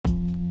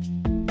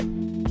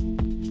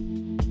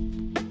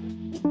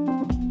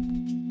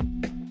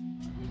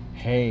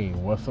Hey,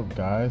 what's up,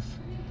 guys?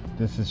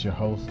 This is your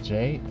host,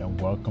 Jay,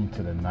 and welcome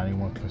to the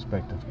 91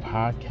 Perspective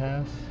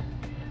Podcast.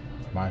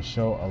 My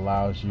show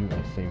allows you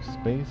a safe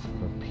space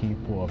for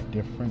people of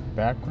different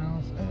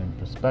backgrounds and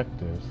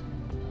perspectives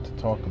to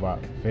talk about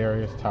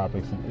various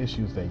topics and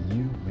issues that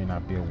you may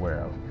not be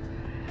aware of.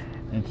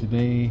 And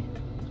today,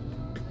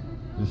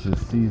 this is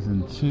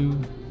season 2,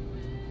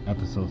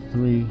 episode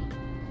 3.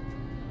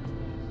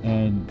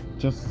 And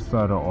just to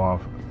start it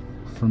off,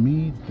 for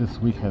me, this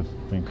week has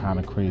been kind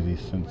of crazy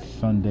since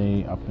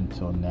Sunday up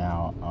until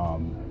now.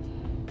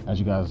 As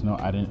you guys know,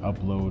 I didn't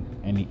upload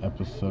any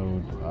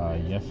episode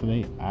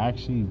yesterday. I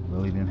actually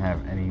really didn't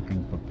have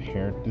anything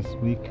prepared this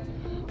week.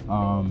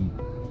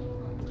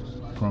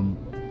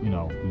 We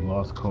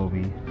lost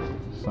Kobe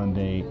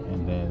Sunday,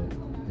 and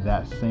then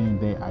that same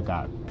day I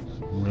got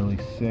really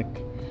sick,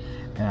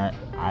 and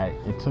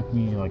it took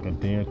me like a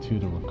day or two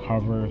to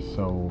recover.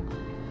 So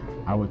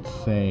I would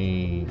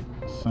say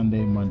Sunday,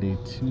 Monday,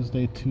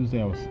 Tuesday.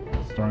 Tuesday I was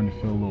starting to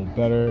feel a little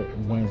better.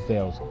 Wednesday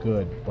I was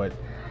good,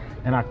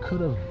 and I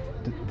could have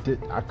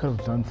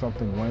done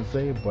something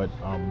Wednesday, but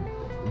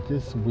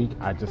this week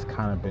I just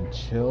kind of been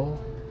chill.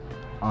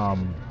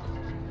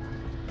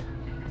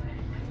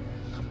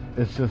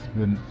 It's just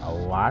been a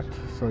lot.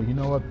 So you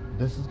know what?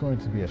 This is going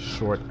to be a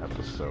short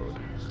episode,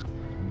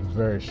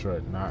 very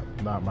short, not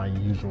my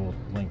usual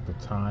length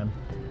of time,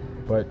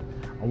 but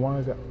I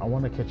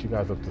want to catch you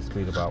guys up to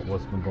speed about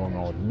what's been going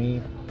on with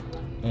me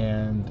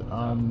and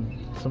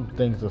some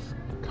things that's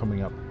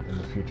coming up in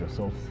the future.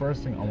 So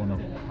first thing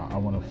I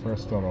want to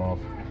first start off.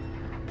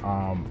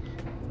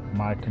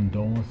 My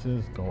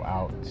condolences go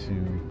out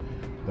to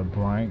the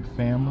Bryant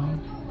family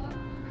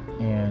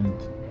and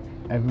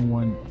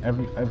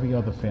every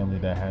other family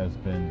that has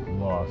been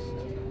lost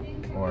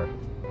or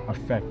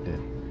affected,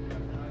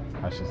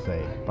 I should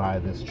say, by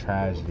this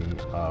tragedy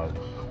of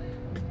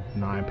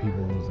 9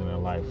 people losing their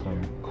life,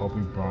 from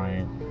Kobe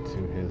Bryant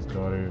to his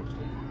daughter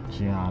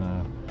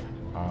Gianna,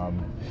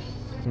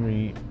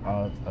 three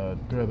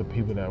other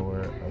people that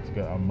were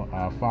together,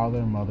 a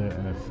father, mother,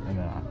 and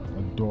a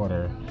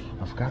daughter.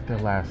 I forgot their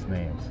last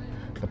names.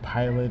 The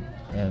pilot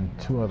and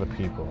 2 other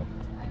people,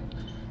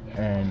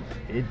 and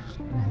it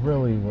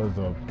really was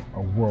a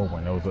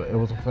whirlwind. It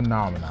was a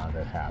phenomenon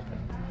that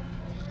happened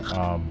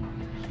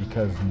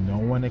because no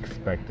one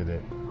expected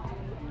it.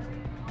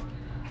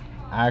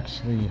 I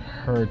actually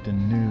heard the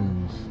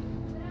news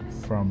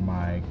from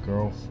my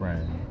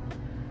girlfriend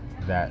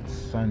that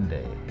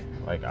Sunday.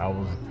 Like, I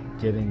was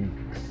getting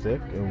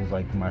sick. It was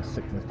like my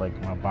sickness, like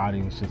my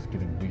body was just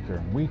getting weaker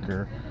and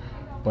weaker.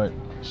 But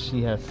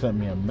she had sent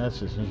me a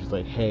message and she's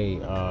like, "Hey,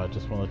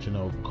 just want to let you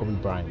know Kobe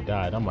Bryant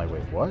died." I'm like,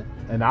 "Wait, what?"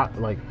 And I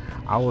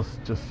was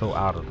just so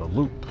out of the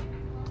loop.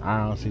 I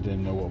honestly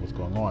didn't know what was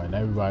going on, and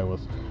everybody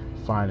was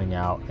finding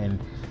out.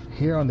 And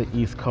here on the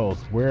East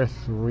Coast, we're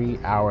 3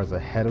 hours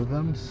ahead of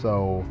them,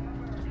 so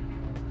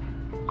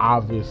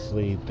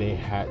obviously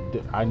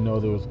I know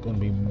there was going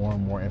to be more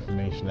and more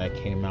information that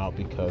came out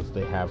because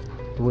they have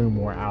 3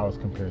 more hours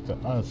compared to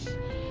us.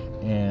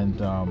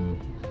 And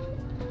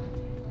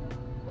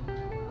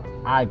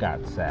I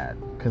got sad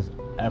because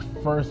at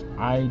first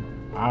I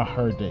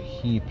heard that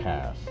he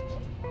passed,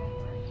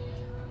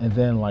 and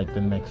then like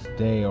the next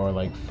day, or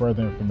like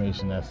further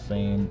information that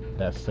same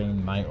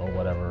night or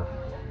whatever,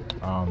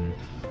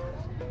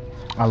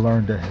 I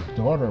learned that his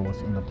daughter was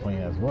in the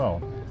plane as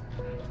well.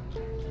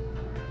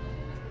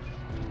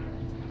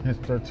 His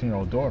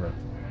 13-year-old daughter,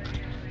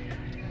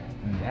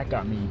 and that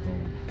got me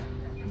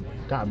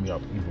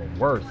up even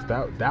worse.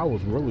 That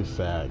was really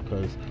sad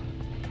because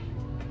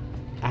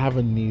I have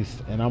a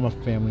niece and I'm a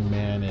family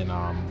man, and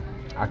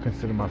I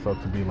consider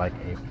myself to be like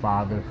a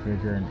father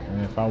figure,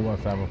 and if I was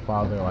to have a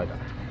father, like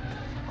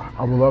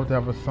I would love to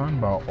have a son,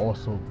 but I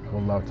also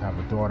would love to have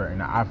a daughter,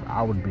 and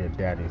I would be a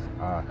daddy's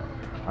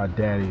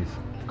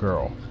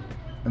girl,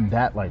 and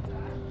that like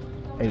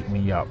ate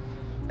me up.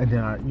 And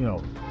then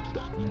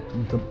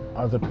the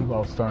other people, I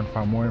was starting to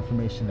find more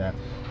information that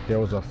there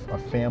was a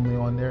family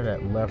on there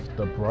that left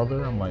the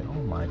brother. I'm like,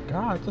 oh my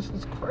God, this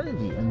is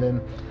crazy. And then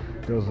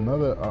there was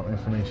another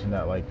information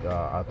that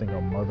I think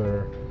a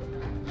mother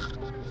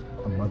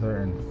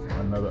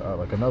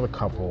and another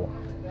couple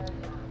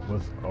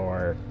was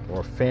or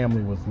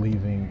family was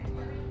leaving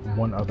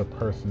one other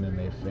person in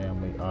their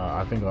family.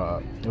 I think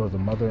it was a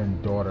mother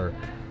and daughter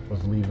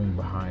was leaving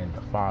behind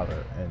the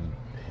father and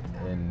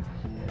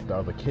the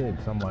other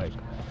kids. I'm like,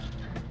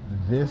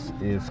 this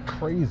is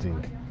crazy.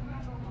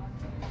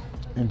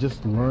 And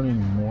just learning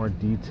more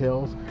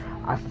details,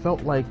 I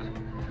felt like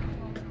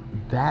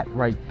that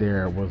right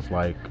there was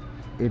like,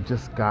 it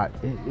just got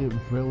it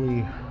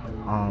really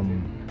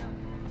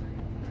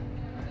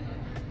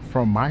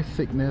from my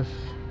sickness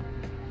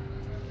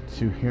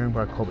to hearing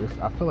about Kobe,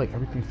 I feel like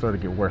everything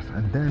started to get worse.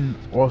 And then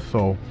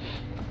also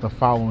the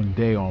following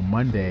day, on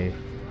Monday,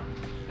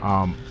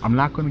 I'm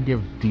not going to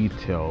give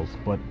details,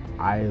 but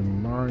I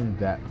learned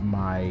that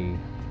my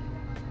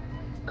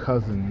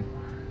cousin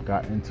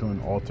got into an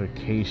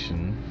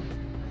altercation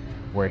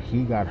where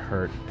he got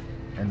hurt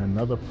and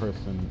another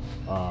person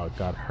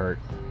got hurt,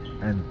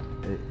 and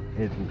it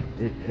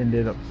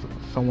ended up,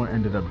 someone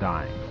ended up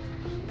dying,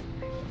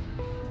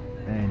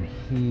 and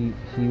he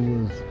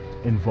was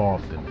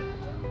involved in it.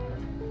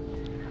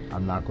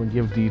 I'm not going to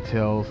give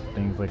details,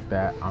 things like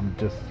that. I'm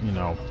just,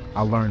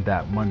 I learned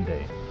that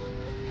Monday,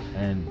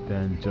 and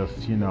then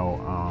just,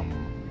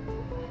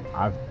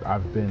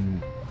 I've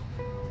been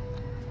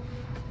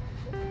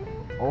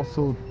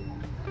also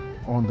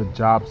on the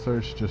job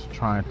search, just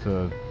trying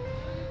to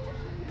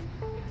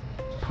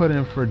put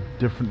in for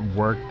different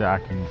work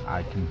that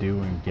I can do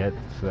and get,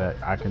 so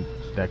that can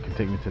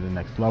take me to the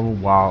next level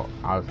while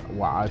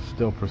I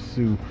still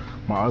pursue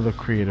my other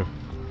creative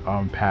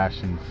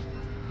passions.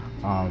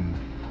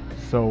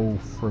 So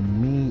for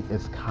me,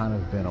 it's kind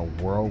of been a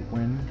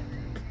whirlwind.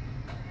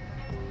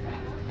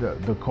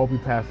 The Kobe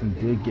passing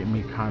did get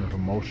me kind of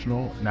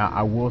emotional. Now,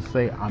 I will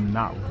say I'm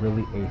not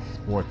really a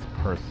sports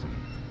person.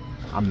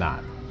 I'm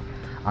not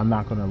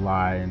gonna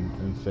lie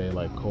and say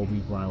like Kobe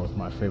Bryant was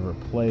my favorite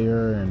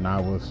player, and I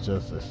was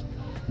just,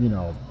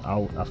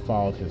 I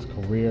followed his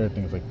career,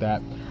 things like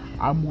that.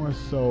 I more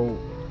so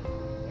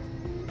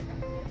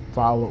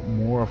followed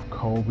more of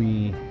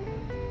Kobe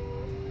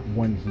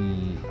when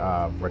he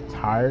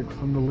retired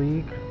from the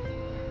league,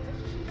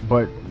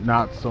 but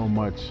not so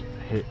much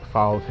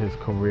followed his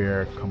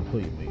career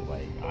completely.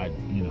 Like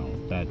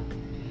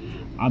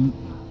I'm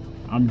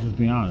just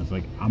being honest.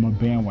 Like, I'm a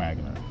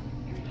bandwagoner.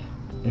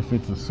 If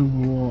it's a Super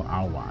Bowl,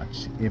 I'll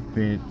watch. If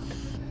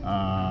it's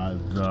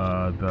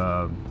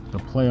the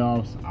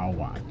playoffs, I'll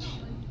watch.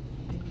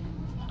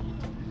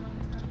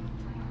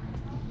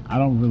 I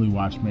don't really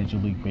watch Major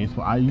League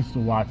Baseball. I used to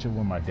watch it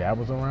when my dad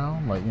was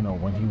around, like,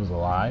 when he was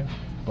alive.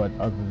 But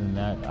other than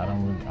that,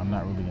 I'm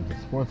not really into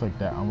sports like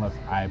that unless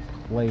I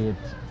play it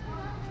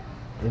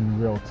in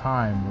real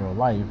time, real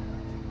life,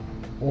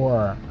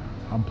 or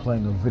I'm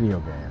playing a video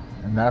game,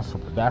 and that's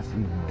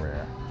even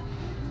rare.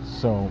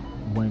 So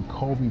when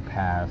Kobe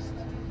passed,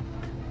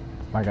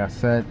 like I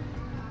said,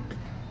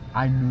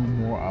 I knew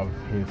more of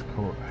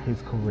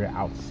his career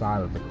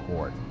outside of the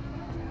court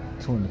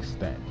to an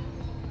extent.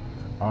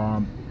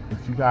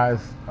 If you guys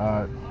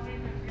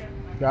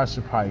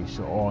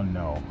should all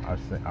know.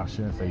 I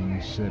shouldn't say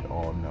you should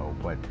all know,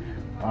 but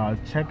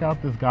check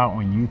out this guy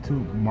on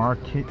YouTube,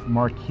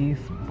 Marquise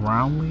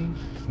Brownlee.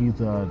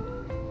 He's a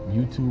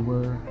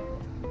YouTuber.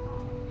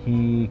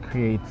 He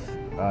creates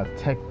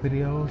tech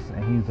videos,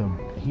 and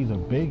he's a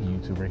big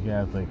YouTuber. He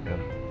has like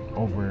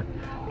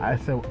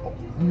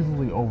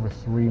easily over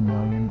 3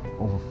 million,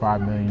 over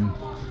 5 million.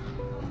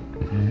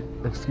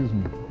 Excuse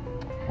me,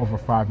 over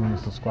 5 million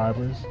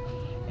subscribers,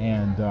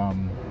 and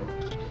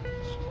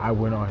I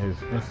went on his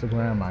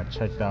Instagram, I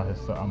checked out his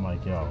stuff. I'm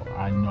like, yo,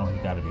 I know he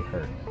got to be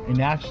hurt.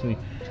 And actually,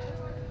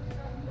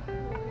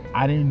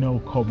 I didn't know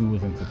Kobe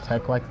was into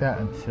tech like that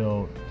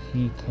until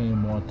he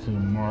came on to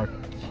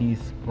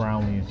Marquise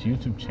Brownlee's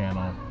YouTube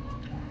channel.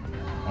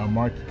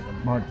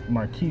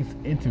 Marquise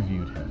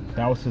interviewed him.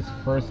 That was his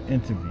first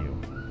interview.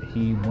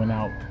 He went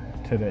out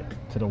to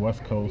the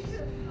West Coast,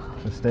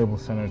 to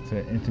Staples Center,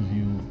 to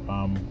interview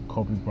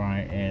Kobe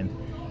Bryant, and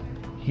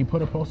he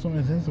put a post on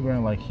his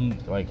Instagram he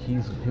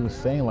was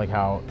saying like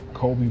how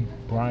Kobe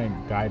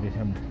Bryant guided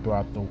him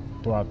throughout the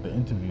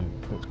interview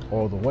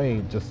all the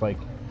way, just like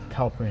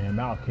helping him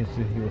out because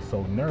he was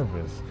so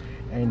nervous.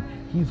 And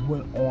he's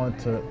went on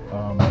to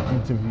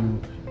interview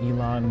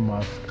Elon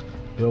Musk,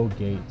 Bill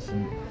Gates,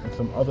 and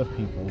some other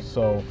people.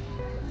 So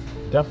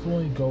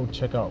definitely go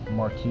check out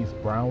Marquise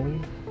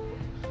Brownlee.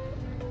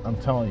 I'm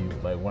telling you,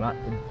 like, when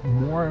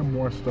more and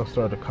more stuff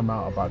started to come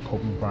out about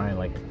Kobe Bryant,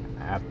 like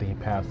after he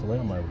passed away,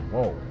 I'm like,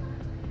 whoa,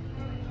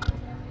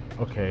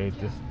 okay,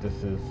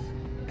 this is,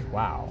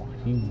 wow,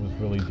 he was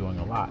really doing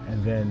a lot.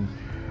 And then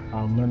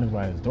learning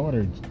about his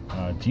daughter,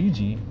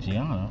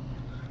 Gianna,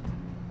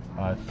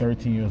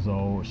 13 years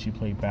old, she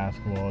played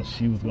basketball.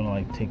 She was gonna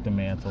like take the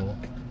mantle,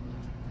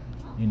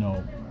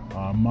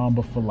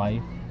 Mamba for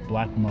life,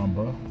 Black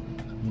Mamba.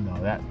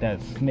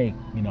 That snake.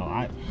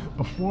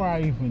 Before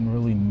I even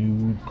really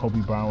knew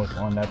Kobe Bryant was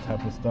on that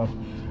type of stuff,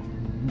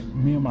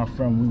 me and my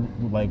friend,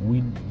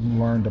 we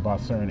learned about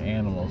certain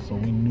animals, so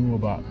we knew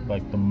about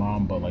like the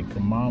mamba, like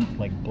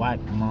Black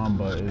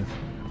Mamba is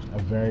a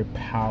very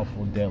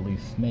powerful, deadly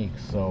snake.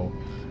 So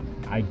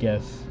I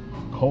guess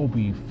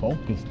Kobe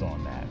focused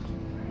on that.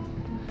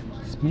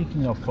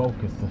 Speaking of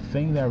focus, the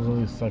thing that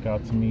really stuck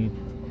out to me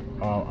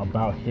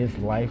about his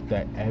life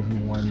that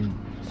everyone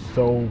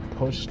so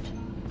pushed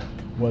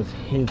was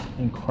his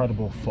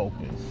incredible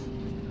focus.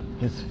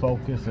 His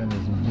focus and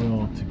his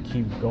will to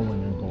keep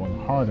going and going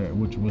harder,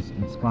 which was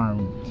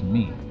inspiring to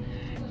me.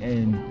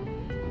 And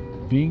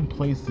being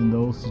placed in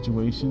those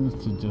situations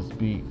to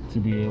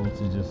be able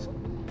to just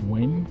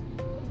win,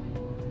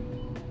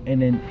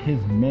 and then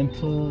his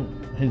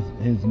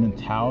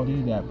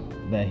mentality that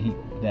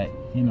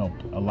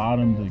allowed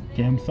him to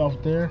get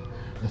himself there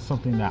is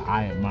something that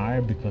I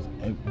admire, because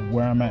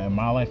where I'm at in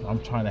my life, I'm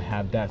trying to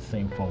have that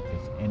same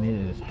focus, and it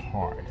is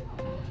hard.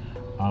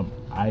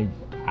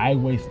 I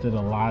wasted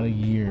a lot of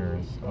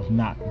years of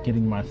not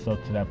getting myself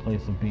to that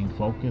place of being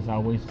focused. I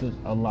wasted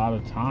a lot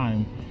of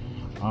time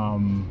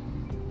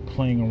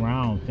playing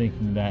around,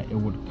 thinking that it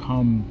would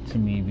come to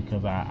me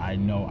because I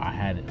know I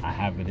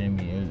have it in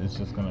me. It's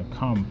just gonna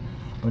come,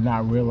 but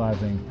not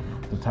realizing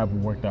the type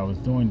of work that I was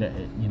doing, that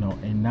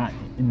and not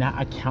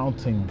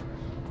accounting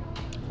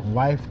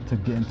life to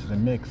get into the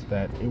mix,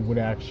 that it would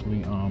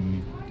actually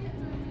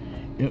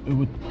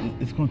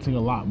it's going to take a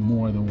lot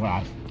more than what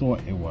I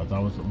thought it was. I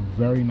was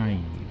very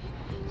naive.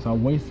 So I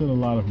wasted a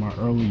lot of my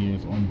early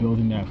years on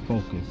building that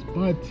focus.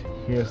 But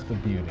here's the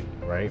beauty,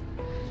 right?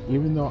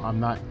 Even though I'm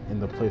not in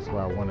the place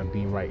where I want to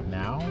be right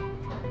now,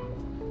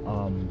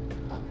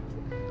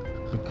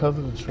 because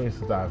of the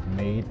choices I've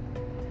made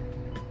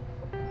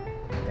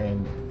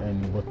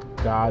and with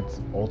God's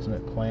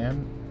ultimate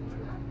plan,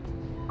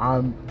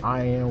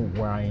 I am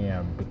where I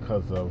am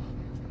because of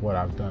what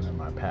I've done in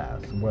my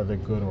past, whether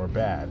good or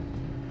bad.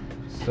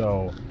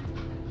 So,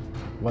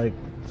 like,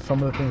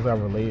 some of the things I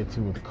related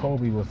to with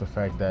Kobe was the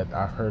fact that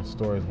I heard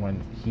stories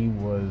when he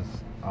was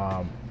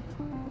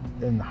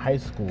in high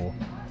school.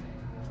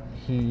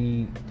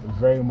 He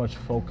very much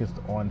focused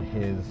on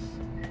his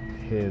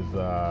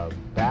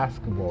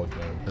basketball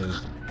game,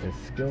 his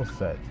skill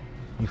set.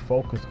 He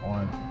focused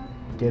on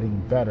getting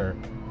better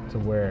to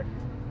where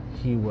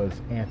he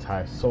was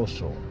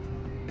antisocial.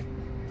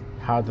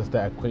 How does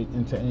that equate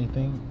into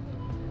anything?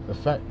 The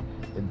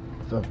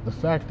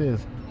fact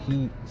is,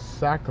 he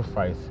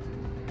sacrificed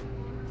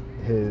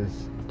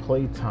his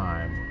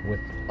playtime with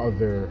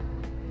other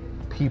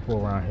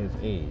people around his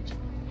age.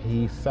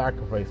 He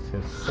sacrificed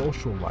his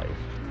social life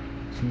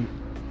to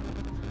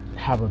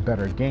have a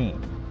better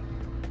game,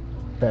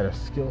 better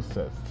skill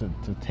sets,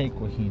 to take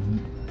what he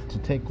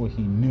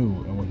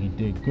knew and what he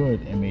did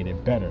good and made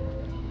it better.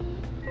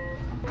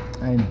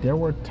 And there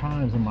were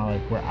times in my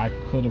life where I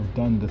could have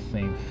done the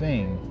same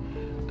thing,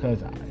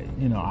 because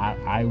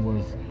I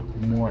was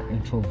more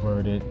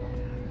introverted.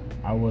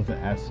 I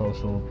wasn't as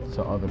social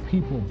to other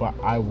people, but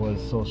I was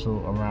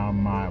social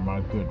around my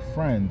good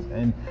friends.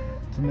 And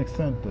to an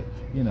extent, the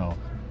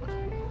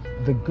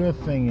good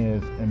thing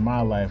is, in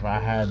my life, I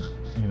had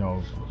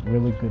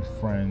really good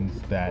friends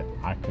that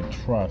I could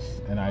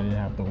trust, and I didn't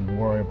have to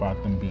worry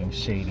about them being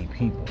shady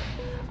people.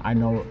 I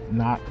know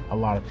not a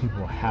lot of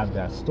people have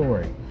that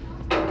story,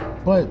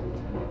 but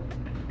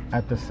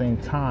at the same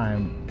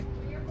time,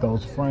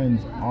 those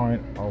friends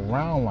aren't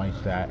around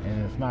like that,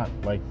 and it's not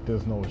like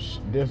there's no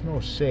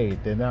shade.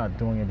 They're not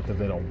doing it because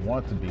they don't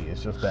want to be.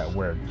 It's just that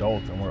we're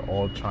adults and we're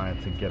all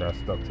trying to get our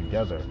stuff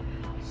together.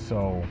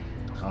 So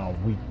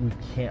we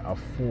can't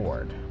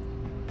afford,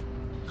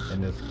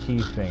 and this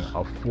key thing,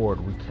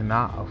 afford. We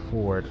cannot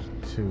afford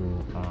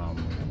to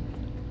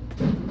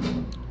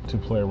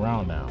play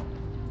around now.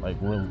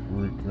 Like we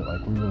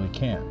really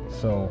can't.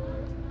 So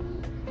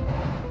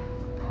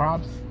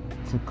props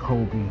to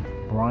Kobe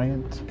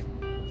Bryant.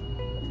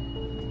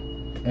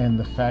 And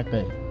the fact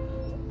that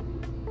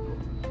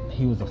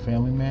he was a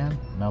family man.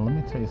 Now, let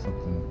me tell you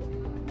something.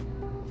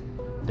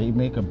 They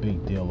make a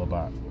big deal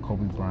about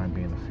Kobe Bryant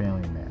being a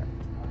family man.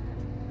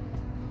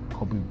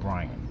 Kobe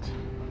Bryant,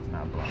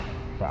 not Bryant.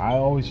 But I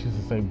always used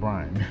to say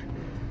Bryant.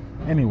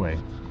 Anyway,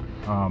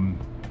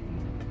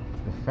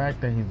 the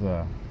fact that he's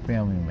a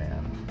family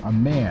man, a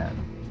man,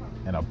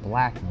 and a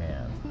black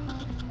man,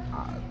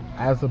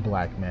 as a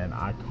black man,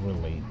 I can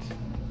relate.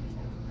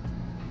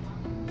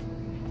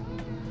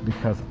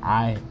 Because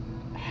I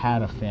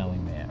had a family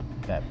man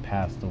that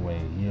passed away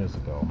years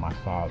ago, my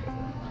father.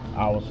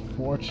 I was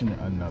fortunate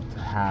enough to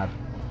have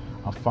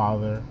a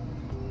father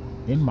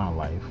in my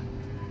life,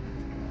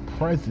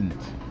 present.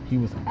 He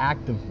was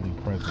actively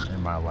present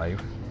in my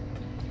life.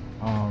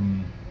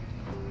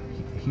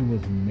 He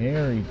was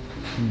married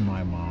to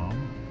my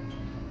mom.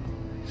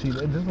 See,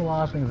 there's a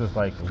lot of things that's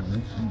like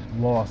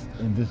lost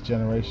in this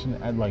generation,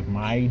 and like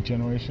my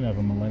generation as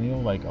a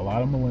millennial. Like, a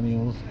lot of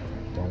millennials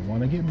don't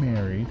want to get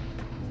married,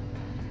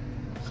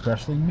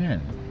 especially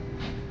men,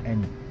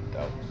 and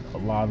a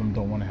lot of them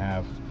don't want to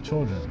have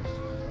children.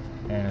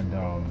 And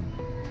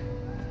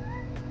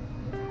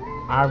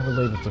I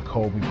related to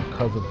Kobe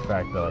because of the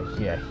fact that, like,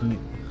 yeah,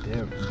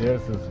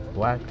 there's this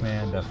black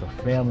man that's a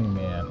family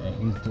man, and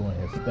he's doing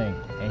his thing,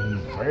 and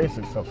he's very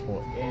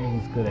successful, and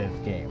he's good at his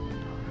game,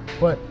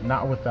 but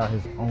not without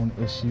his own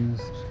issues.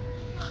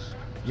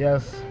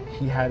 Yes,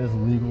 he had his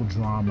legal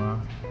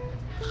drama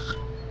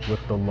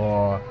with the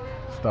law,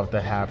 stuff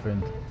that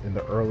happened in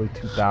the early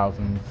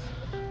 2000s,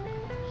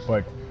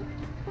 but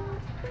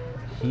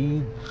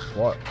he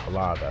fought a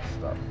lot of that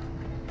stuff.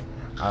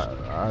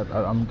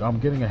 I'm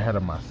getting ahead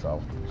of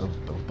myself.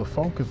 The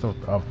focus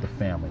of the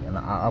family, and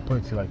I'll put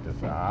it to you like this.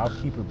 I'll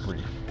keep it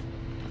brief.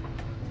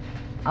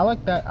 I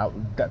like that.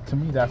 That to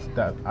me,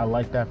 I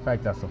like that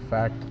fact. That's a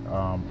fact.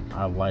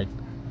 I like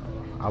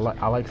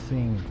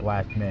seeing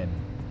black men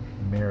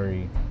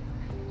marry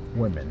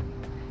women,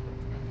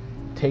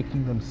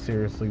 taking them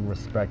seriously,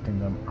 respecting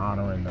them,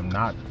 honoring them,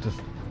 not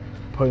just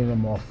putting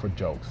them off for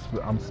jokes.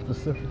 I'm just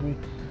specifically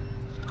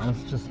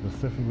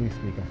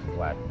speaking for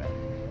black men.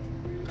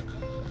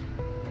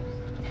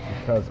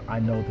 because I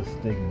know the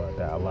stigma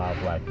that a lot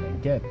of black men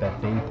get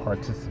that they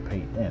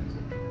participate in.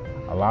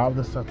 A lot of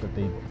the stuff that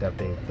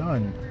they've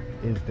done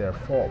is their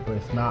fault, but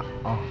it's not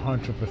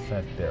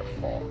 100% their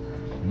fault.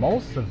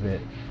 Most of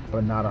it,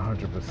 but not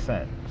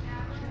 100%.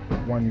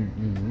 When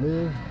you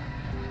live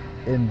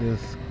in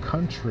this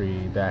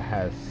country that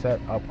has set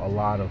up a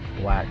lot of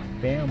black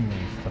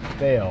families to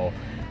fail,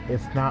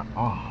 it's not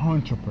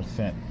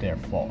 100% their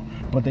fault.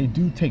 But they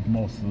do take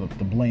most of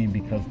the blame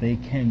because they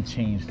can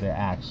change their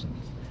actions.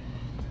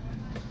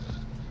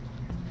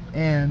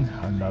 And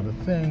another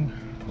thing,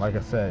 like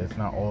I said, it's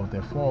not all of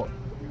their fault.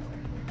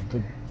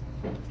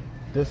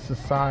 This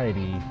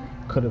society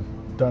could have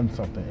done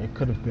something. It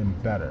could have been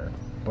better,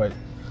 but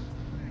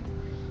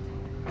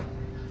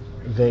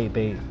they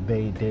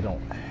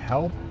don't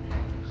help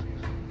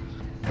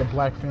the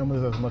black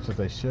families as much as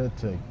they should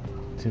to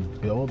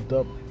build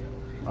up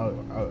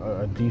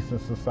a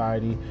decent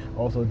society,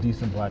 also a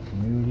decent black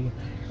community,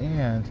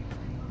 and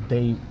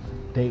they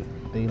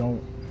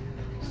don't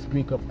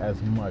speak up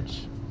as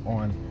much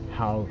on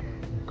how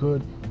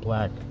good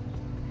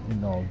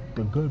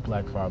the good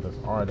black fathers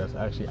are that's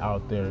actually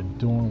out there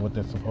doing what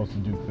they're supposed to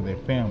do for their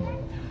family.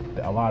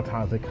 A lot of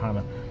times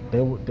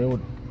they would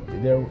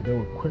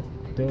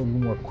be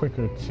more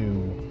quicker to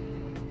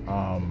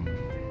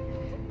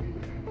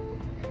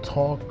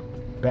talk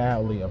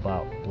badly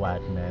about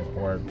black men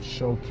or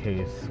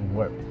showcase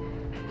what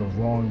the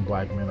wrong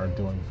black men are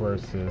doing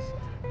versus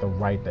the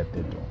right that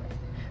they're doing.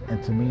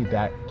 And to me,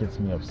 that gets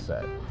me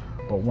upset.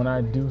 But when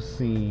I do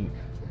see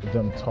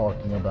them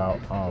talking about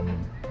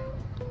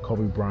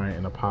Kobe Bryant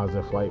in a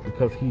positive light,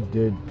 because he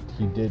did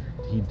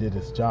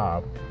his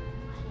job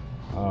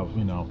of,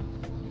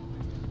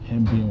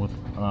 him being with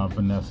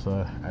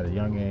Vanessa at a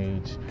young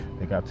age.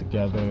 They got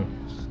together,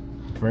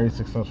 very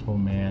successful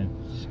man,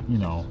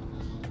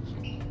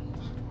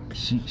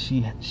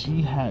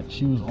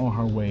 she was on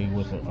her way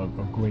with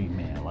a great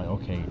man. Like,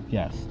 okay,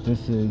 yes, these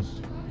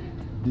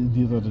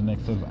are the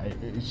next steps.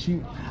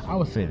 I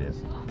would say this,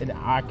 and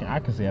I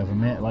can say as a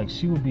man, like,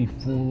 she would be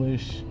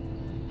foolish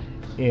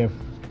if,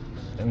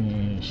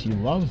 she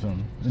loves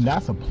him, and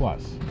that's a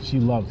plus. She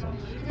loves him,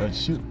 but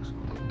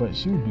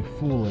she would be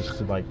foolish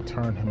to like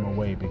turn him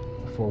away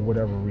for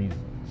whatever reason.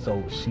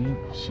 So she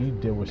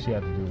did what she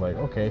had to do. Like,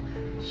 okay,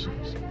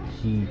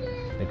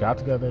 they got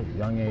together,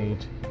 young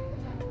age.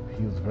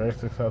 He was very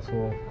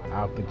successful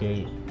out the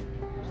gate,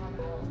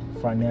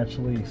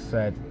 financially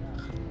set.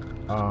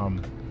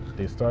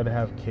 They started to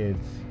have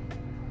kids,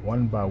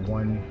 one by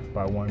one.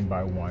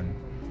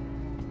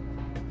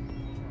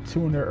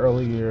 2 in their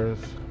early years,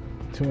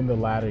 2 in the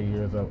latter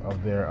years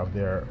of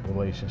their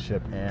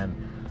relationship, and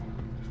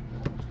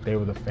they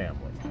were the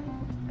family,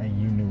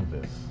 and you knew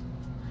this.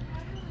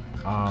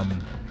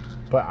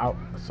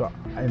 So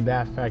in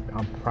that fact,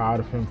 I'm proud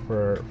of him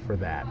for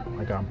that.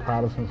 Like, I'm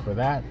proud of him for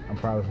that. I'm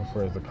proud of him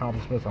for his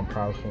accomplishments. I'm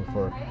proud of him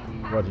for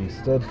what he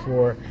stood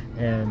for.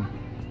 And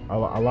a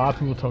lot of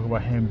people talk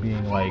about him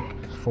being like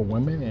for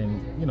women,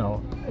 and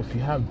if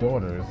you have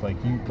daughters, I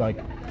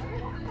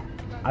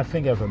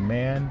think as a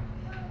man,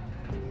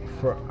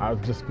 I'll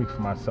just speak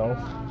for myself.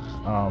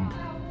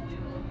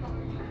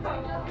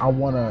 I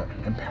want to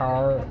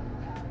empower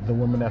the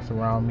women that's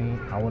around me.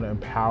 I want to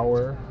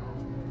empower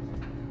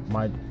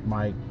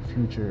my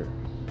future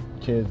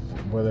kids,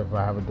 whether if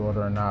I have a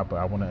daughter or not, but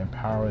I want to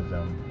empower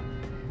them.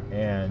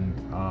 And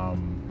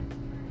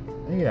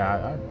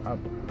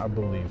I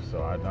believe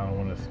so. I don't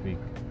want to speak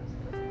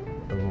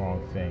the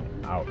wrong thing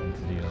out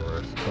into the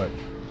universe, but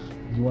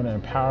you want to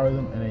empower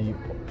them, and then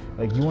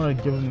you want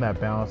to give them that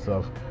balance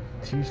of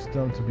teach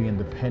them to be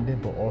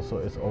independent, but also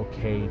it's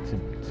okay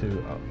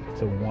to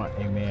want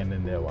a man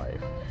in their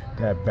life.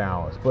 That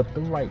balance, but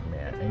the right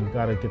man, and you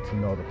got to get to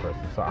know the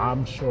person. So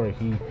I'm sure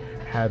he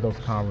had those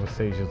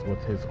conversations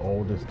with his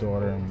oldest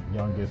daughter and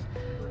youngest,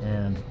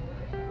 and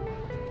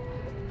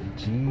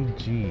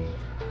Gigi,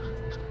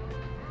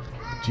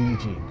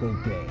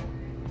 good game,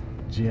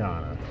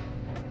 Gianna.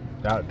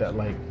 That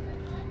like,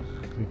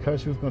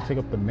 because she was going to take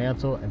up the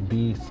mantle and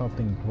be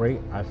something great,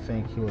 I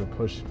think he would have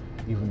pushed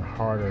even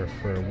harder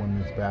for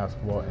women's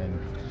basketball, and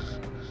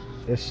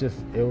it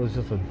was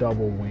just a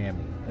double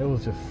whammy. It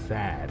was just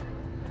sad.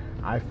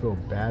 I feel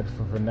bad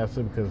for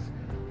Vanessa because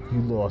you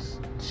lost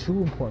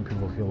 2 important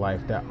people of your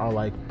life that are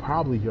like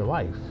probably your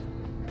life.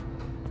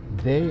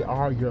 They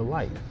are your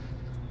life.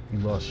 You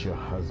lost your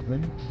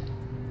husband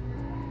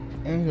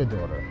and your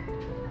daughter.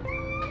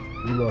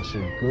 You lost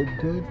your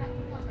good,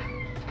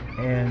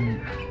 and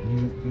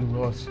you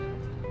lost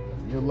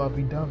your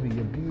lovey-dovey,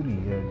 your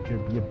beauty,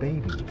 your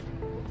baby.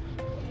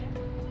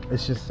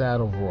 It's just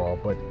sad overall,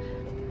 but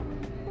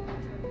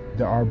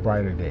there are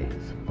brighter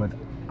days. But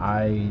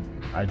I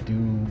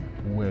do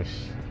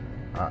wish,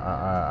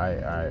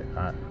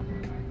 I'm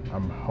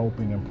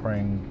hoping and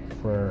praying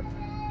for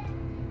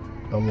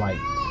the light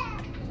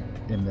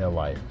in their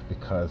life,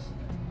 because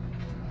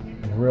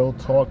real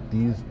talk,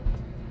 these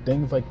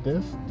things like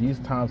this, these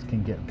times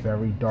can get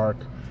very dark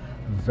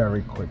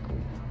very quickly.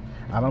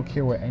 I don't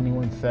care what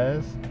anyone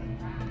says.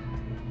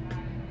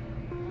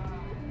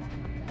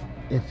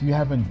 if you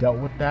haven't dealt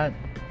with that,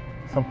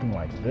 something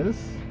like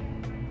this,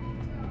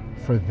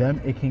 for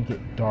them it can get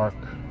dark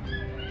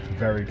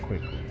very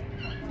quickly.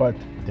 But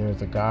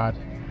there's a God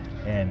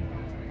and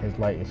his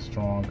light is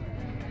strong.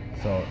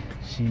 So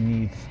she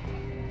needs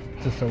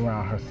to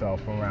surround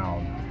herself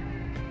around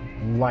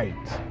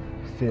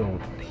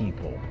light-filled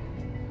people.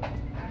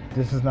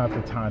 This is not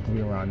the time to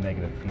be around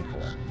negative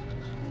people.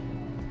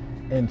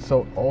 And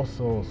so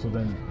also, so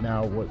then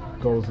now what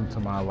goes into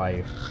my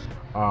life,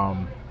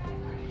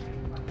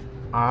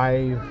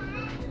 I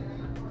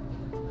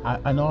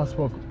know I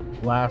spoke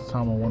last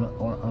time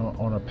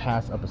on a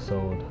past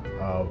episode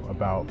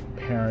about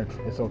parents.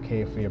 It's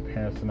okay for your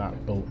parents to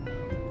not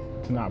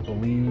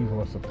believe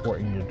or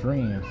support in your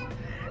dreams,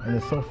 and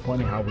it's so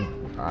funny how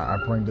I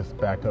bring this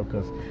back up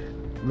because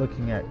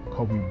looking at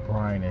Kobe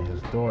Bryant and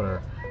his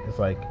daughter, it's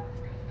like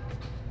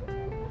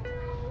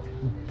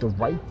the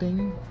right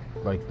thing,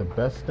 like the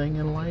best thing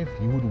in life.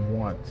 You would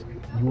want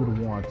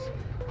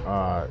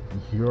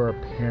your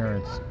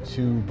parents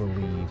to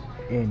believe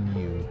in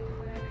you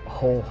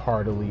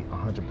wholeheartedly,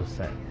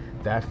 100%.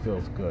 That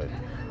feels good.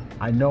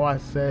 I know I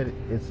said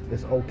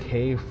it's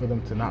okay for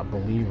them to not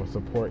believe or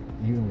support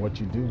you in what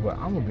you do, but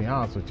I'm gonna be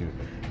honest with you,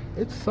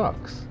 it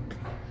sucks.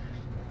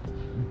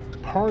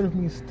 Part of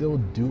me still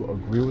do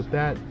agree with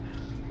that.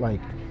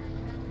 Like,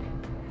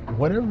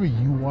 whatever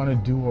you want to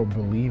do or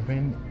believe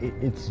in,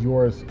 it's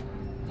yours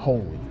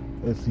wholly.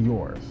 It's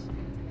yours.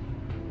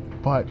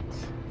 But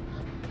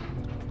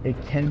it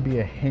can be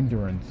a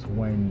hindrance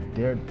when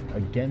they're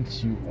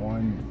against you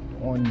on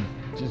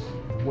just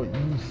what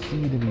you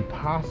see to be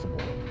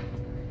possible.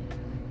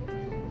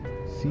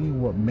 See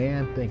what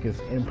man think is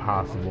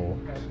impossible,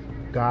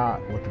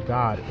 with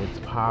God it's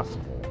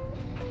possible.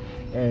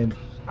 And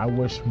I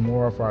wish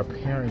more of our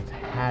parents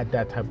had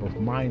that type of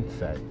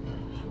mindset,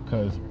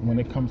 because when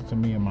it comes to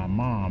me and my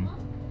mom,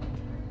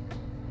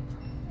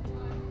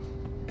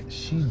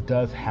 she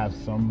does have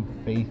some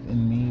faith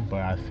in me,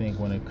 but I think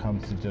when it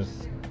comes to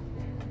just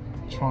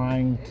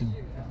trying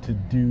to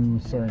do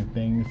certain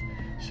things,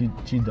 she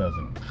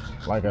doesn't.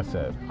 Like I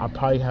said, I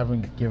probably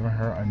haven't given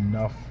her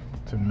enough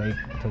to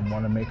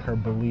want to make her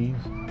believe,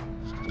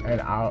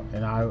 and I'll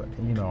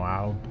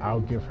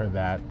give her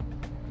that.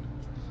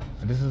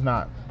 This is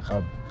not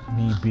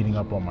me beating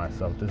up on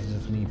myself. This is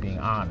just me being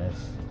honest.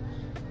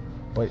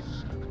 But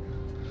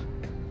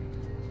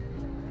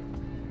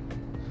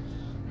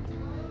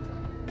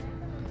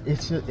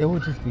it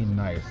would just be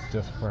nice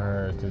just for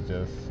her to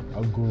just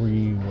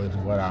agree with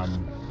what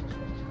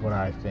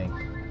I think.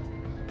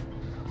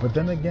 But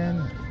then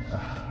again,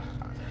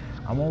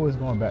 I'm always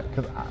going back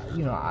because I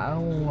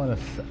don't want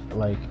to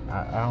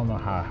I don't know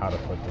how to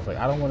put this. Like,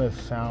 I don't want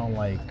to sound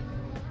like.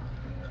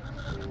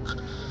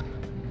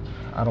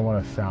 I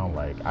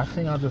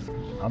think I'm just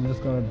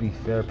gonna be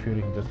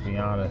therapeutic and just be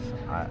honest.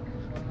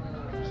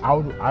 I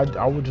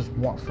would just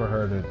want for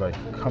her to like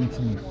come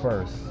to me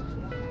first,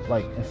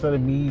 like instead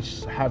of me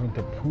having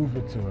to prove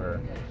it to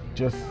her,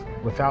 just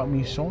without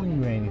me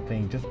showing you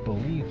anything, just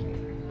believe me.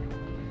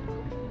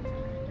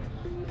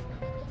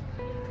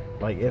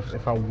 Like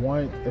if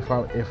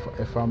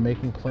I'm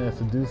making plans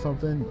to do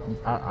something,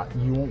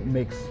 you won't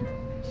make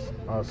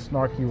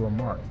snarky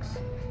remarks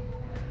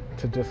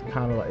to just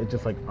kind of like, it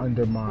just like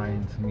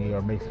undermines me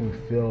or makes me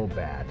feel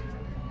bad.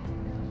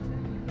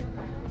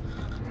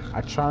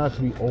 I try not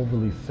to be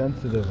overly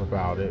sensitive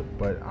about it,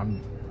 but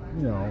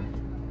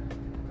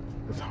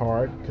it's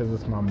hard because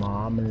it's my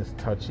mom and it's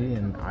touchy,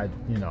 and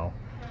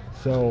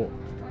so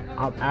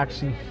I'm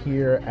actually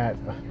here at,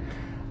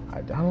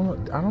 I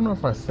don't know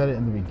if I said it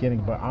in the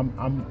beginning, but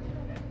I'm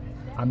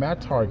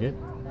at Target.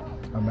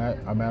 I'm at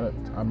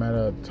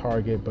a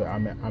Target, but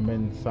I'm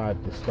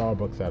inside the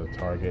Starbucks at a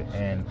Target,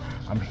 and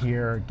I'm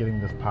here getting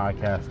this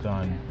podcast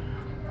done.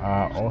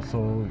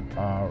 Also,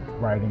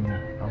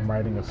 I'm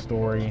writing a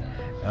story,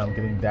 and I'm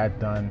getting that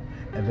done.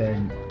 And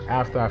then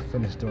after I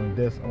finish doing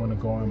this, I want to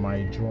go on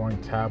my drawing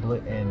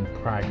tablet and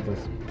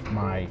practice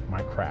my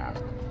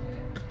craft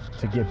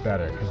to get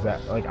better, because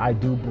I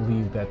do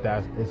believe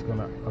that is going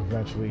to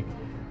eventually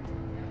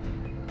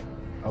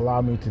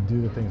allow me to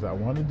do the things I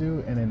want to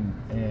do, and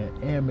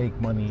make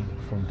money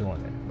from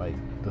doing it. Like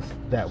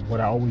what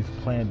I always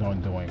planned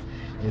on doing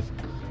is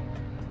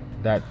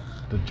that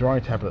the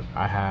drawing tablet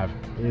I have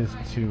is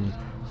to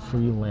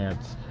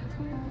freelance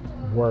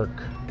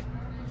work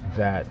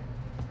that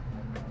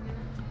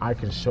I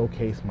can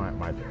showcase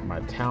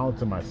my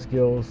talents and my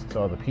skills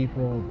to other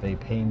people. They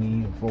pay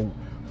me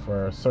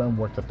for certain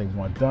work that they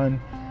want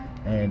done,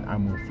 and I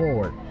move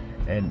forward.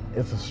 And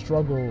it's a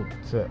struggle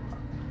to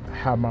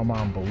have my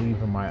mom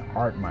believe in my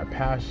art, my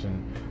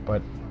passion,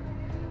 but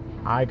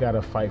I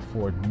gotta fight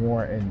for it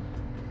more. And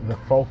the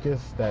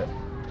focus that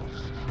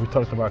we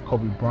talked about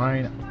Kobe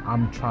Bryant,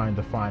 I'm trying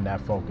to find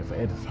that focus.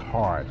 It is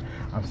hard.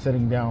 I'm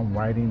sitting down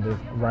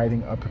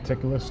writing a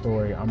particular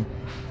story.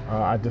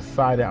 I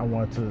decided I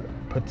wanted to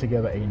put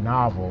together a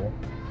novel,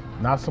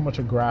 not so much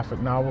a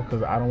graphic novel,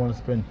 because I don't want to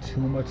spend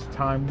too much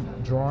time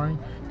drawing.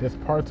 There's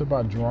parts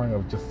about drawing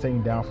of just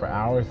sitting down for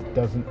hours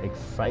doesn't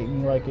excite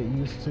me like it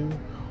used to,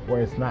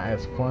 where it's not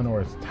as fun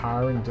or as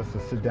tiring just to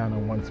sit down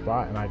in one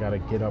spot and I gotta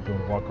get up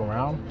and walk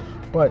around.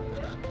 But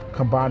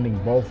combining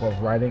both of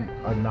writing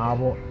a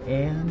novel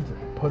and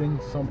putting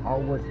some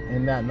artwork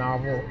in that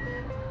novel,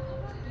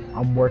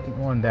 I'm working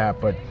on that.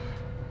 But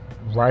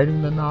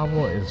writing the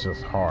novel is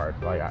just hard.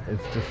 Like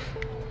it's just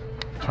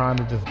trying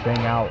to just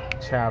bang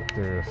out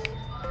chapters.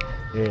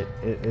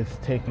 It's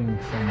taking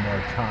some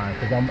more time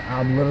because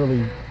I'm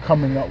literally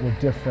coming up with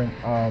different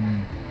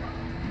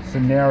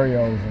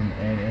scenarios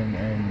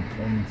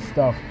and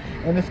stuff,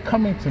 and it's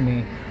coming to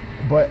me.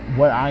 But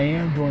what I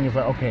am doing is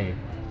like, okay,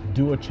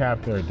 do a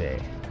chapter a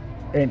day,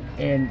 and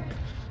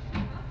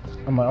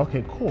I'm like,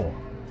 okay, cool.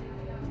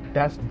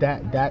 That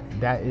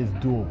is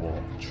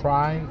doable.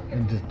 Try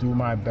and just do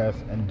my best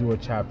and do a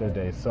chapter a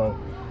day. So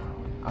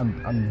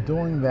I'm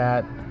doing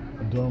that.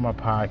 I'm doing my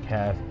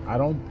podcast. I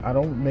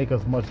don't make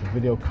as much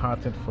video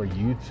content for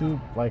YouTube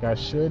like I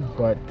should,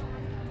 but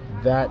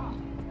that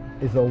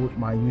is always,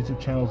 my YouTube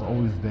channel is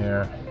always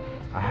there.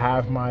 I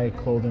have my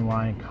clothing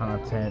line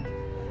content,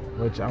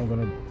 which I'm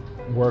gonna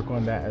work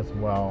on that as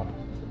well.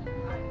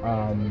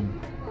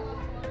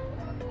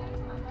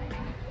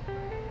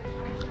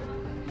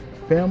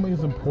 Family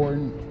is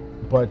important,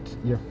 but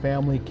your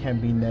family can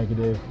be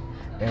negative,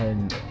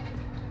 and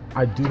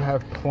I do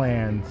have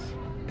plans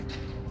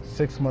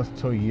 6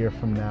 months to a year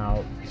from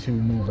now to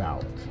move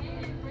out.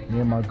 Me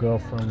and my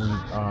girlfriend,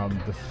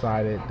 we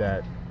decided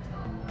that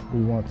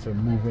we want to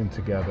move in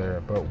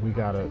together, but we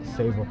gotta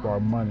save up our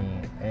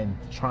money, and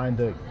trying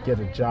to get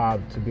a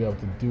job to be able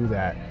to do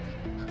that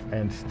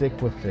and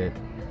stick with it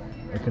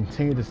and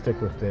continue to stick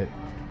with it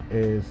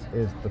is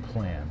the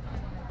plan.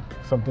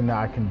 Something that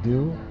I can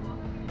do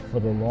for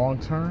the long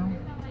term,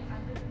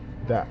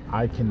 that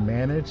I can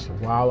manage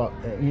while,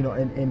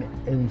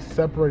 in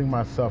separating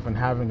myself and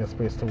having a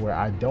space to where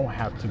I don't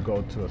have to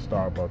go to a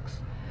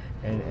Starbucks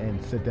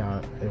and sit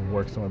down and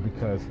work somewhere,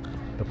 because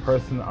the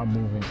person I'm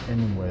moving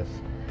in with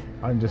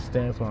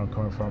understands where I'm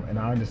coming from and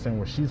I understand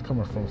where she's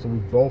coming from. So we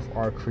both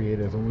are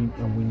creators,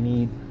 and we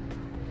need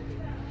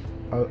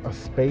a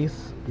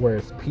space where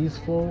it's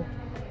peaceful,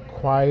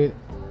 quiet,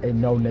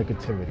 and no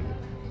negativity.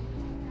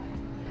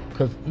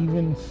 Because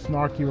even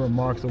snarky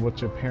remarks of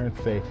what your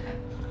parents say,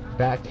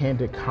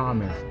 backhanded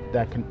comments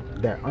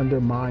that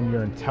undermine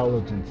your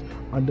intelligence,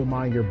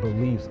 undermine your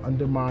beliefs,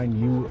 undermine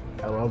you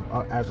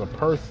as a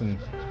person,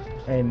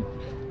 and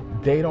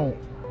they don't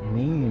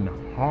mean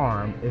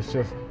harm. It's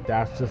just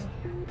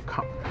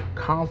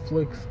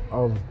conflicts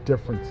of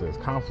differences,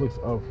 conflicts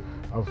of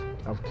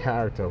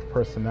character, of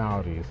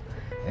personalities,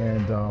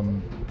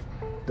 and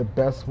the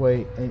best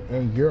way,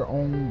 and your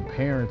own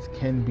parents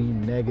can be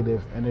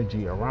negative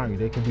energy around you.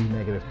 They can be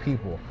negative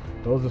people.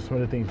 Those are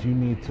sort of things you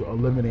need to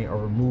eliminate or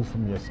remove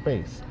from your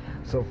space.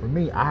 So for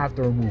me, I have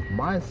to remove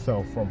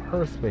myself from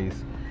her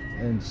space,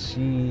 and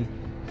she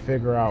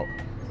figure out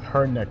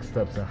her next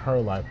steps in her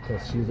life,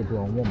 because she's a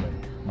grown woman,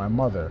 my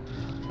mother.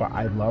 But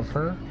I love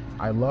her.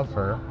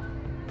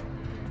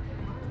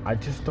 I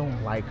just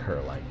don't like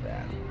her like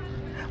that.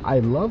 I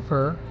love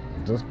her,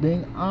 just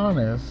being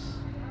honest.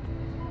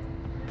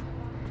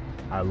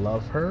 I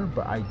love her,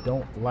 but I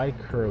don't like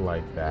her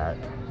like that.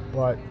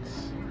 But,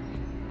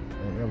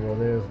 well,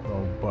 there's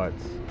no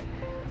buts.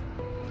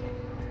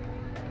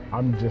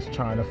 I'm just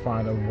trying to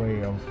find a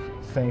way of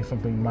saying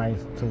something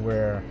nice to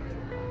where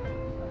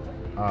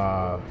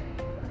I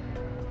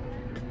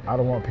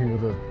don't want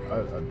people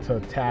to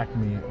attack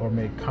me or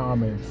make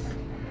comments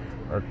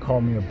or call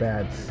me a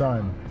bad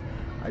son.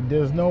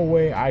 There's no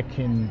way I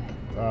can,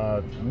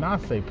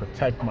 not say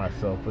protect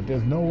myself, but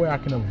there's no way I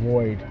can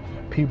avoid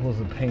people's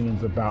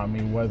opinions about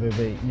me, whether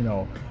they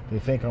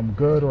think I'm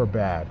good or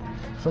bad.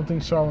 Something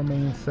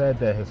Charlemagne said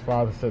that his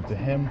father said to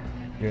him: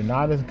 you're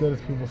not as good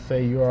as people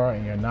say you are,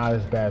 and you're not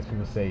as bad as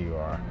people say you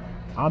are.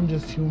 I'm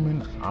just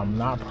human. I'm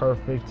not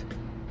perfect.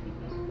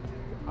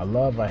 I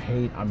love, I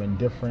hate, I'm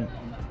indifferent.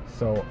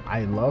 So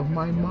I love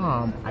my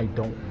mom. I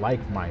don't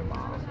like my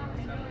mom.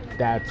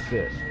 That's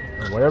it.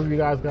 And whatever you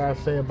guys gotta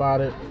say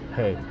about it,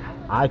 hey,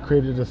 I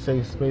created a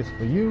safe space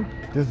for you.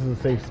 This is a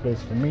safe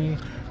space for me,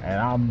 and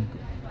I'm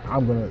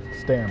gonna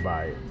stand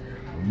by it.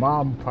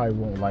 Mom probably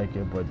won't like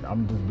it, but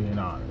I'm just being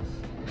honest.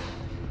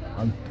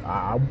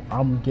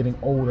 I'm getting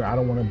older. I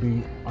don't want to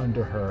be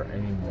under her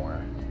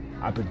anymore.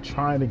 I've been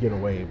trying to get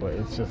away, but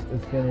it's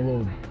been a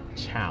little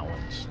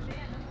challenge.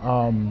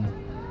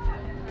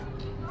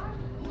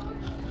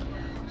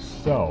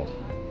 So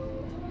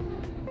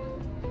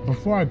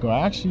before I go,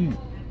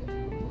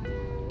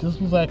 this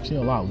was actually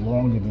a lot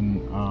longer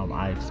than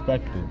I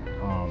expected.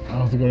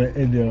 I was going to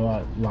end it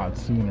a lot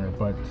sooner,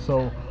 but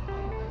so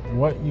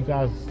what you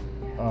guys,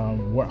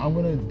 what I'm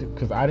going to do,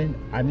 because I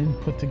didn't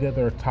put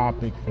together a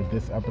topic for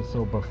this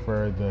episode, but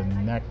for the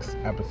next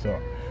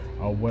episode,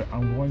 what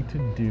I'm going to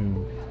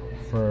do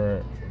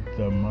for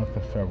the month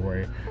of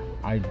February,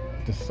 I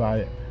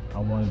decided I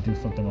want to do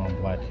something on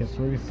Black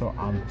history. So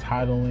I'm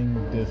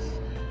titling this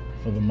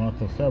for the month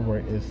of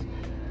February is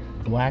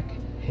Black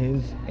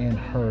His and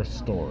Her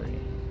Story.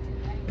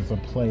 It's a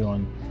play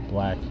on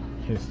Black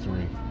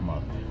History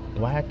Month.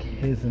 Black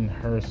His and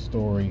Her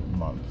Story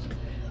Month.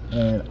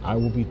 and I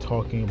will be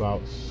talking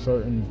about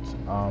certain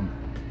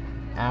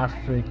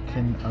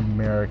African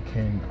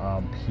American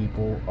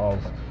people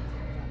of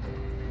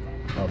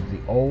the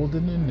old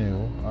and the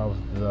new, of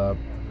the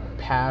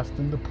past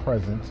and the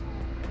present,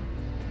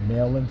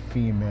 male and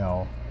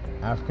female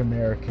African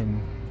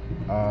American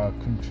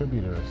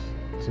contributors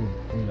to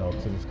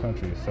to this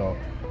country. So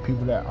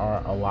people that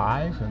are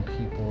alive and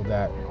people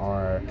that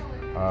are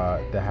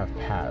that have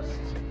passed,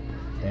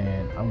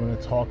 and I'm going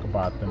to talk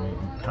about them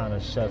and kind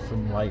of shed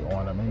some light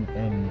on them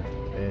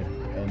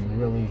and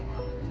really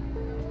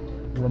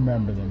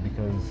remember them,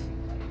 because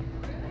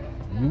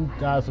you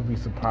guys will be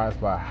surprised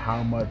by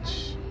how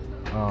much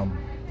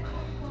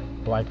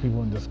black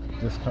people in this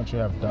country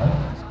have done,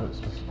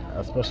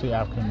 especially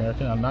African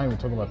American. I'm not even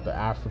talking about the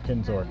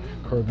Africans or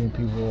Caribbean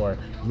people or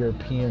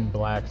European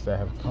blacks that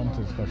have come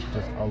to this country.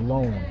 Just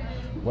alone,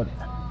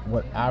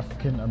 what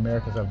African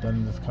Americans have done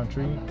in this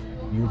country,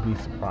 you'll be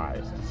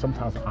surprised.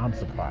 Sometimes I'm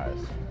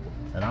surprised,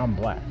 and I'm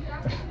black.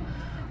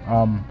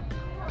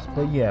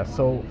 But yeah,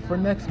 so for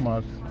next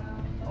month,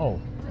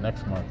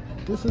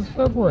 this is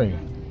February.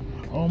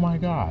 Oh my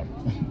God,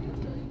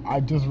 I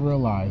just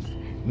realized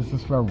this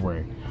is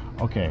February.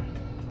 Okay,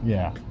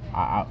 yeah,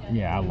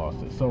 I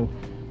lost it.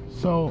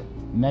 So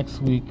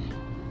next week,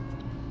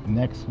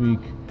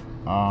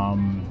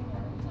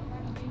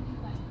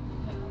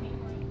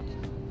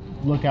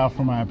 look out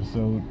for my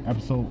episode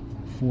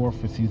 4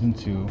 for season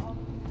 2.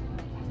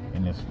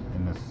 And this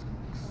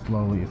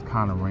slowly, it's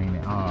kind of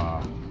raining.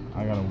 I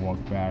gotta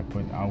walk back,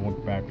 but I'll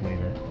walk back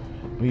later.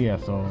 But yeah,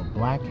 so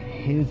Black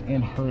His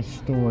and Her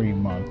Story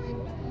Month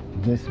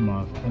this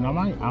month, and I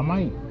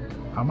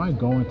might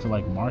go into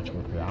like March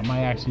with it. I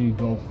might actually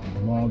go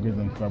longer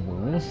than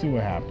February. We'll see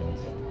what happens.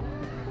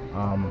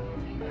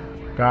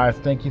 Guys,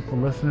 thank you for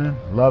listening.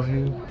 Love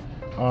you.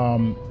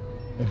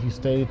 If you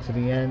stayed to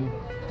the end,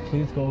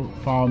 please go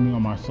follow me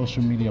on my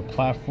social media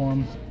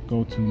platforms.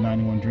 Go to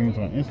 91 Dreams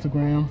on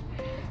Instagram,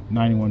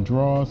 91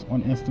 Draws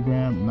on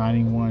Instagram,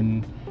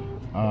 91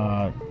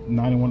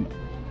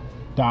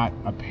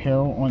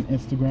 apparel on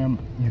Instagram.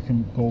 You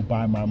can go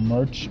buy my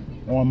merch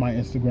on my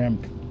Instagram.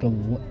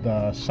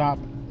 The shop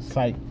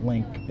site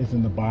link is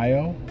in the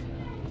bio.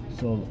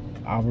 So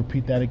I'll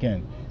repeat that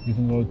again. You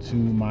can go to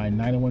my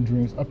 91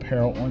 Dreams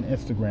apparel on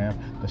Instagram.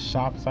 The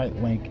shop site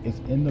link is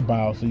in the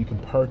bio, so you can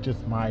purchase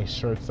my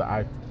shirts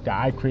that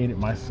I created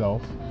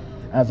myself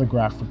as a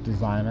graphic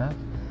designer.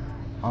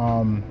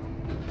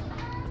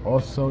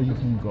 Also, you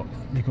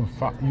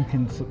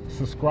can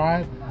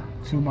subscribe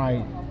to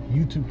my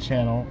YouTube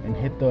channel and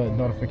hit the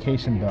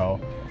notification bell,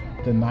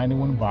 the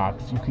 91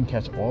 box. You can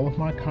catch all of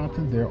my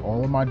content there,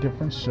 all of my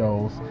different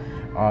shows.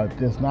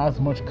 There's not as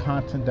much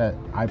content that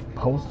I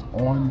post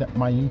on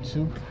my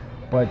YouTube,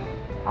 but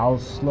I'll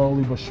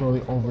slowly but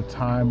surely over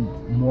time,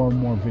 more and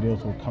more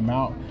videos will come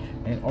out.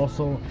 And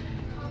also,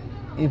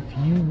 if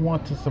you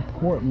want to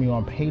support me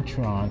on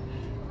Patreon,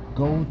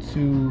 go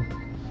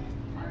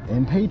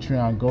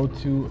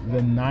to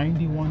the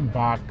 91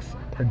 Box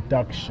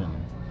Production.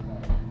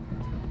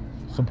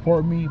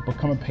 Support me,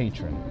 become a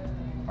patron.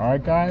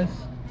 Alright guys?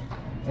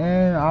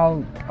 And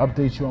I'll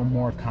update you on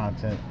more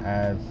content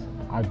as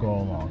I go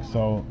along.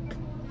 So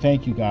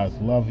thank you guys.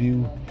 Love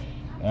you.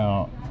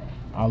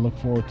 I look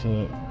forward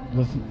to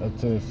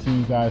see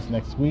you guys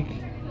next week.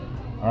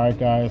 Alright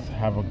guys,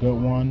 have a good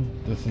one.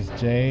 This is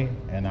Jay,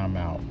 and I'm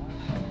out.